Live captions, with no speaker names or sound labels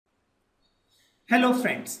Hello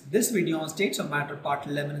friends, this video on States of Matter Part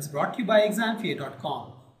 11 is brought to you by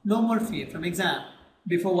examfear.com. No more fear from exam.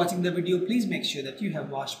 Before watching the video, please make sure that you have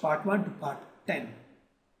watched Part 1 to Part 10.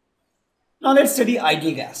 Now let's study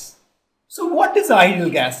ideal gas. So what is ideal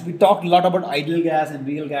gas? We talked a lot about ideal gas and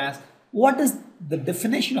real gas. What is the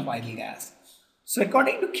definition of ideal gas? So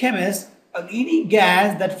according to chemists, any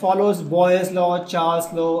gas that follows Boyle's law,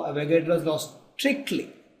 Charles' law, Avogadro's law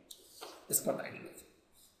strictly is called ideal gas.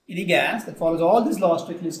 Any gas that follows all these laws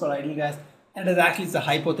strictly is called ideal gas, and it is actually a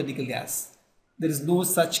hypothetical gas. There is no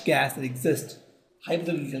such gas that exists.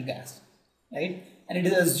 Hypothetical gas, right? And it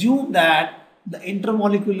is assumed that the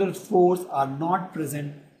intermolecular force are not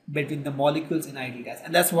present between the molecules in ideal gas,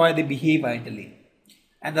 and that's why they behave ideally.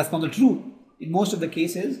 And that's not the truth. In most of the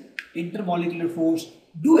cases, intermolecular force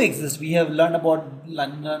do exist. We have learned about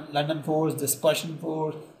London force, dispersion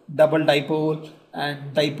force, double dipole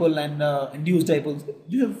and induced dipoles.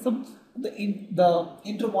 These are some of the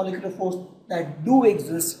intermolecular force that do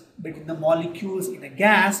exist between the molecules in a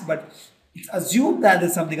gas, but it's assumed that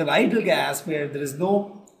there's something of ideal gas where there is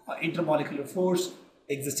no intermolecular force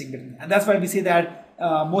existing between. And that's why we say that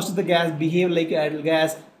most of the gas behave like ideal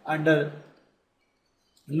gas under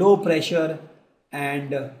low pressure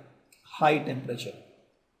and high temperature.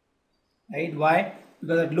 Right? Why?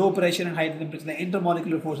 Because at low pressure and high temperature, the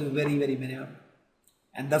intermolecular force is very, very minimum.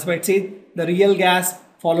 And that's why it says the real gas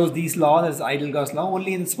follows these laws, as ideal gas law,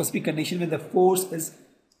 only in specific condition when the force is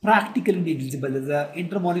practically negligible. The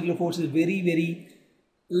intermolecular force is very, very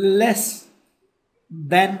less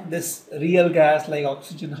than this real gas like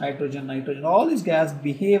oxygen, hydrogen, nitrogen. All these gas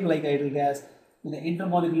behave like ideal gas when the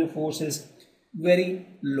intermolecular force is very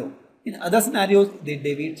low. In other scenarios, they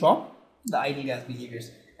deviate from the ideal gas behaviors.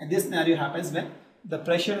 And this scenario happens when the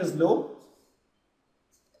pressure is low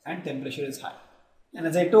and temperature is high. And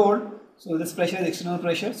as I told, so this pressure is external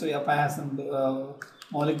pressure. So if I have some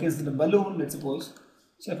molecules in a balloon, let's suppose.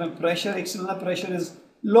 So if my external pressure is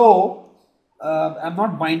low, I'm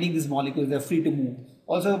not binding these molecules, they're free to move.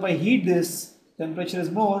 Also, if I heat this, temperature is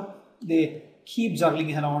more, they keep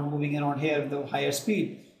juggling around, moving around here with a higher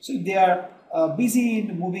speed. So if they are busy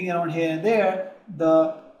in moving around here and there,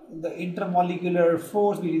 the intermolecular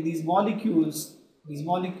force between these molecules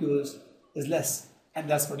is less, and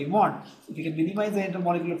that's what we want. If we can minimize the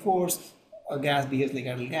intermolecular force, a gas behaves like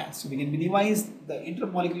ideal gas. So we can minimize the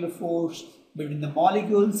intermolecular force between the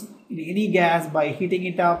molecules in any gas by heating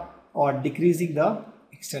it up or decreasing the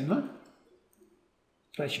external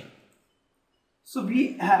pressure. So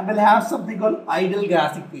we will have something called ideal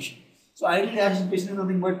gas equation. So ideal gas equation is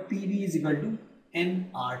nothing but PV is equal to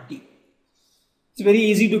nRT. It's very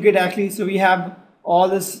easy to get actually. So we have all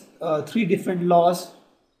this three different laws.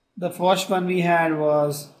 The first one we had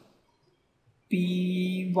was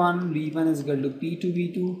P1 V1 is equal to P2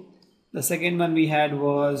 V2. The second one we had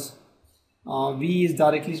was V is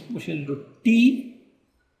directly proportional to T.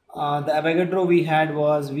 The Avogadro we had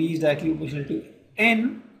was V is directly proportional to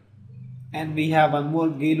N. And we have one more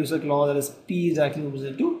Gay-Lussac law, that is P is directly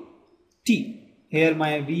proportional to T. Here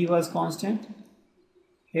my V was constant.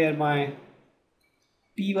 Here my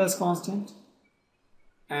P was constant.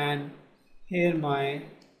 And here my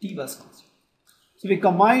T was constant. So we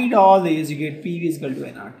combined all these, you get PV is equal to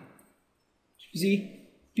nRT. You see,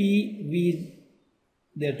 P, V,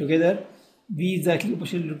 they are together. V is directly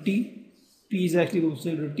proportional to T. P is directly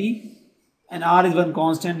proportional to T. And R is one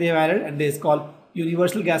constant they have added, and this is called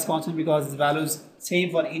universal gas constant because its value is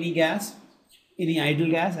same for any gas, any ideal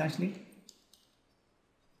gas actually.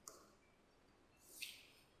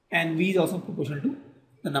 And V is also proportional to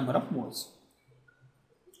the number of moles.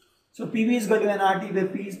 So PV is equal to nRT, where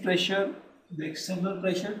P is pressure, the external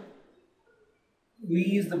pressure,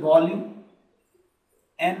 V is the volume,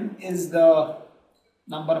 N is the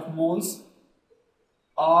number of moles,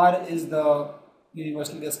 R is the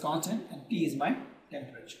universal gas constant, and T is my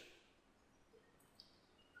temperature.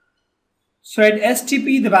 So at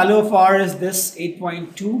STP, the value of R is this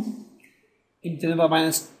 8.2 in 10 to the power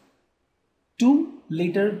minus 2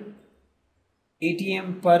 liter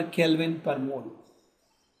atm per Kelvin per mole.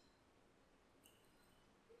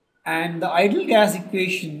 And the ideal gas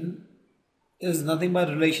equation is nothing but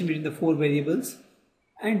relation between the four variables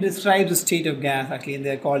and describes the state of gas actually, and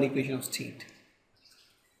they are called equation of state.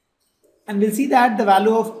 And we'll see that the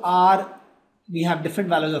value of R, we have different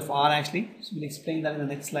values of R actually. So we'll explain that in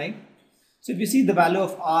the next slide. So if you see, the value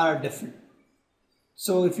of R are different.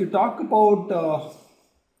 So if you talk about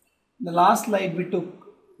the last slide we took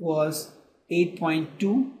was 8.2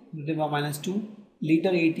 to the power minus 2 liter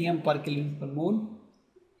atm per Kelvin per mole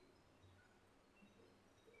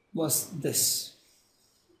was this.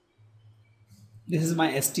 This is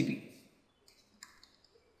my STP.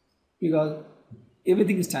 because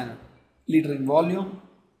everything is standard. Liter in volume,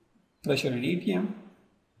 pressure in ATM.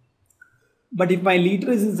 But if my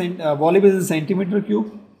liter is in volume is in centimeter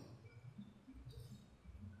cube,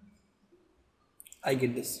 I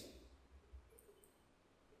get this.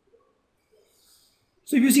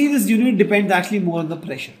 So if you see, this unit depends actually more on the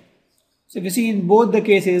pressure. So if you see, in both the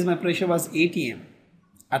cases my pressure was ATM,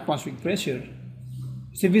 atmospheric pressure.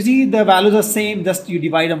 So if you see, the values are same, just you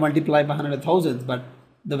divide and multiply by 100,000, but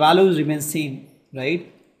the values remain same,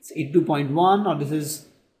 right? It's 82.1, or this is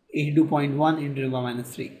 82.1 into 10 power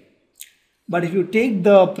 -3. But if you take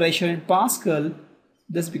the pressure in Pascal,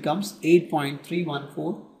 this becomes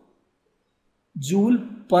 8.314 joule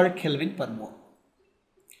per Kelvin per mole.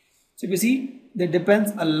 So if you see, that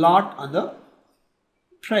depends a lot on the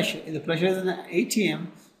pressure. If the pressure is in the ATM,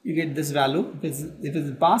 you get this value. If it's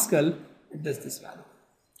in Pascal, it does this value.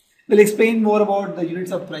 We'll explain more about the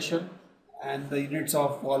units of pressure and the units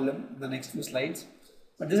of volume in the next few slides.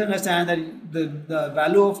 But just understand that the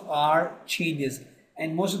value of R changes,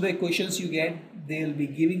 and most of the equations you get, they will be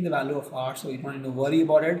giving the value of R, so you don't need to worry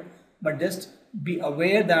about it. But just be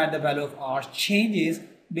aware that the value of R changes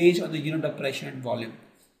based on the unit of pressure and volume.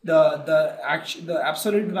 The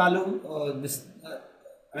absolute value,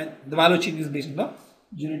 the value changes based on the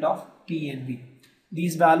unit of P and V.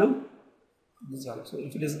 This value. So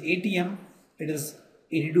if it is ATM, it is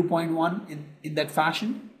 82.1 in that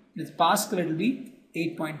fashion. If it's Pascal, it will be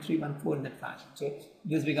 8.314 in that fashion. So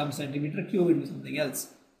this becomes centimeter cube, it will be something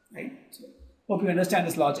else, right? So hope you understand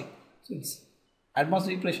this logic. So it's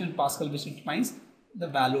atmospheric pressure in Pascal, which defines the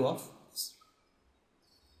value of this.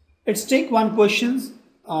 Let's take one question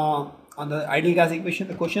on the ideal gas equation.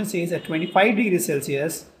 The question says at 25 degrees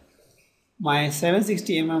Celsius, my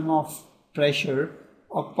 760 mm of pressure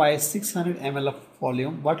occupies 600 ml of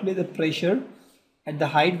volume. What will be the pressure at the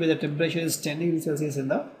height where the temperature is 10 degrees Celsius and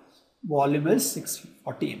the volume is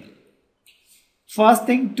 640 ml? First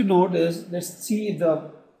thing to note is, let's see if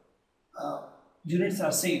the units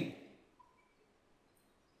are same.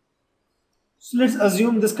 So let's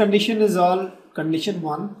assume this condition is all condition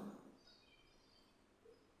 1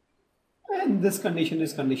 and this condition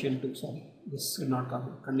is condition 2. Sorry, this should not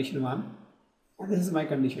come. Condition 1 and this is my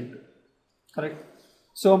condition 2. Correct?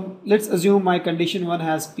 So let's assume my condition 1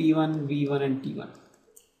 has P1, V1 and T1.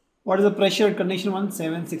 What is the pressure at condition 1?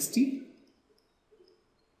 760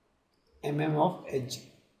 mm of Hg.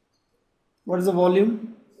 What is the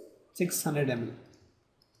volume? 600 ml.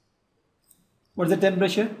 What is the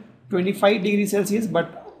temperature? 25 degrees Celsius,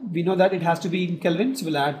 but we know that it has to be in Kelvin, so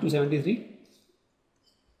we'll add 273.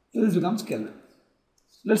 So this becomes Kelvin.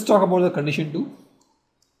 Let's talk about the condition 2.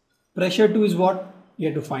 Pressure 2 is what you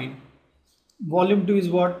have to find. Volume 2 is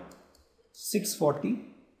what? 640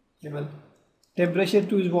 ml. Temperature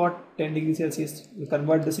 2 is what? 10 degrees Celsius. We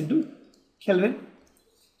convert this into Kelvin.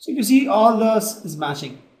 So you see, all this is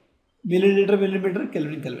matching. Milliliter, millimeter,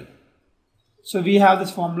 Kelvin, Kelvin. So we have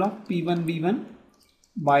this formula, P1 V1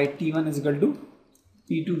 by T1 is equal to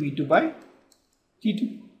P2 V2 by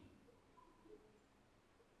T2.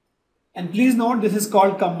 And please note, this is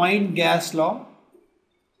called combined gas law.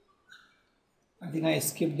 I think I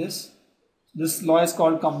skipped this. This law is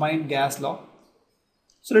called combined gas law.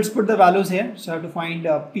 So let's put the values here. So I have to find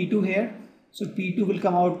P2 here. So P2 will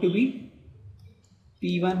come out to be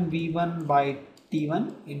P1 V1 by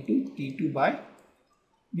T1 into T2 by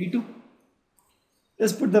V2.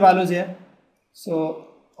 Let's put the values here. So,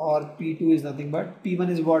 or P2 is nothing but, P1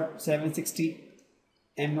 is what? 760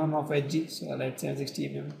 mm of Hg. So I'll write 760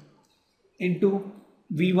 mm into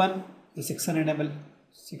V1 the 600 ml,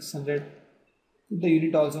 600, put the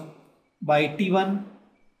unit also, by T1,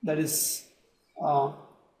 that is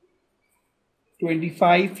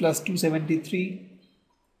 25 plus 273,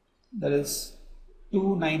 that is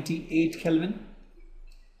 298 Kelvin,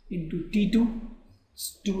 into T2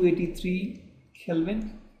 283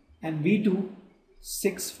 Kelvin, and V2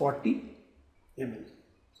 640 ml.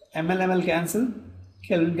 ml cancel,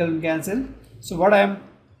 Kelvin cancel. So what I am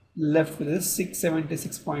left with is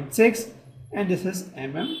 676.6, and this is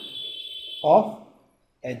mm of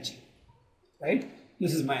Hg, right?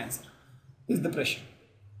 This is my answer. This is the pressure.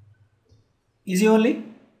 Easy only.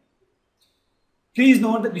 Please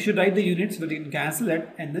note that you should write the units so that you can cancel it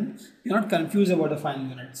and then you're not confused about the final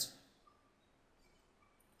units.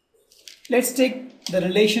 Let's take the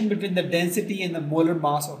relation between the density and the molar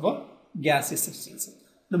mass of a gaseous substance.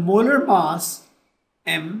 The molar mass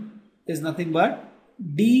m is nothing but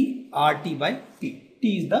dRT by P.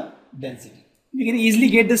 T is the density. We can easily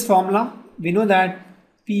get this formula. We know that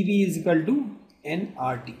PV is equal to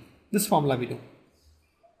nRT. This formula we do,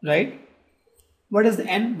 right? What is the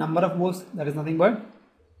N? Number of moles. That is nothing but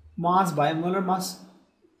mass by molar mass.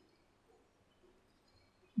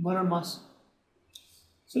 Molar mass.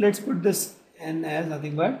 So let's put this n as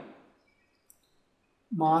nothing but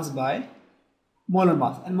mass by molar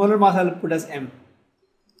mass, and molar mass I'll put as m.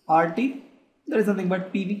 RT, there is nothing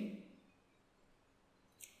but PV.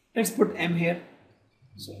 Let's put m here.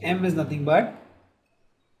 So m is nothing but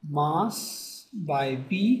mass by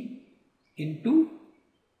V into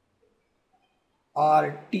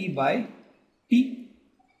RT by P.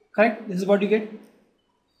 Correct? This is what you get.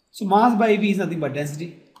 So mass by V is nothing but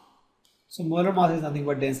density. So molar mass is nothing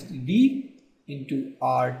but density V into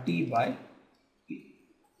RT by P.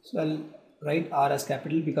 So I'll write R as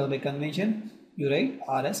capital because by convention you write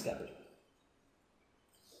R as capital.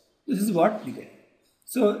 This is what you get.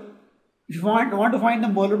 So if you want to find the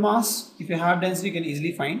molar mass, if you have density, you can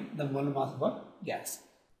easily find the molar mass of a gas.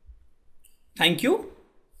 Thank you.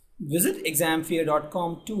 Visit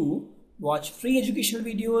examfear.com to watch free educational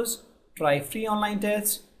videos, try free online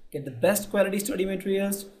tests, get the best quality study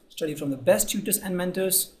materials, study from the best tutors and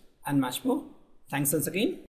mentors, and much more. Thanks once again.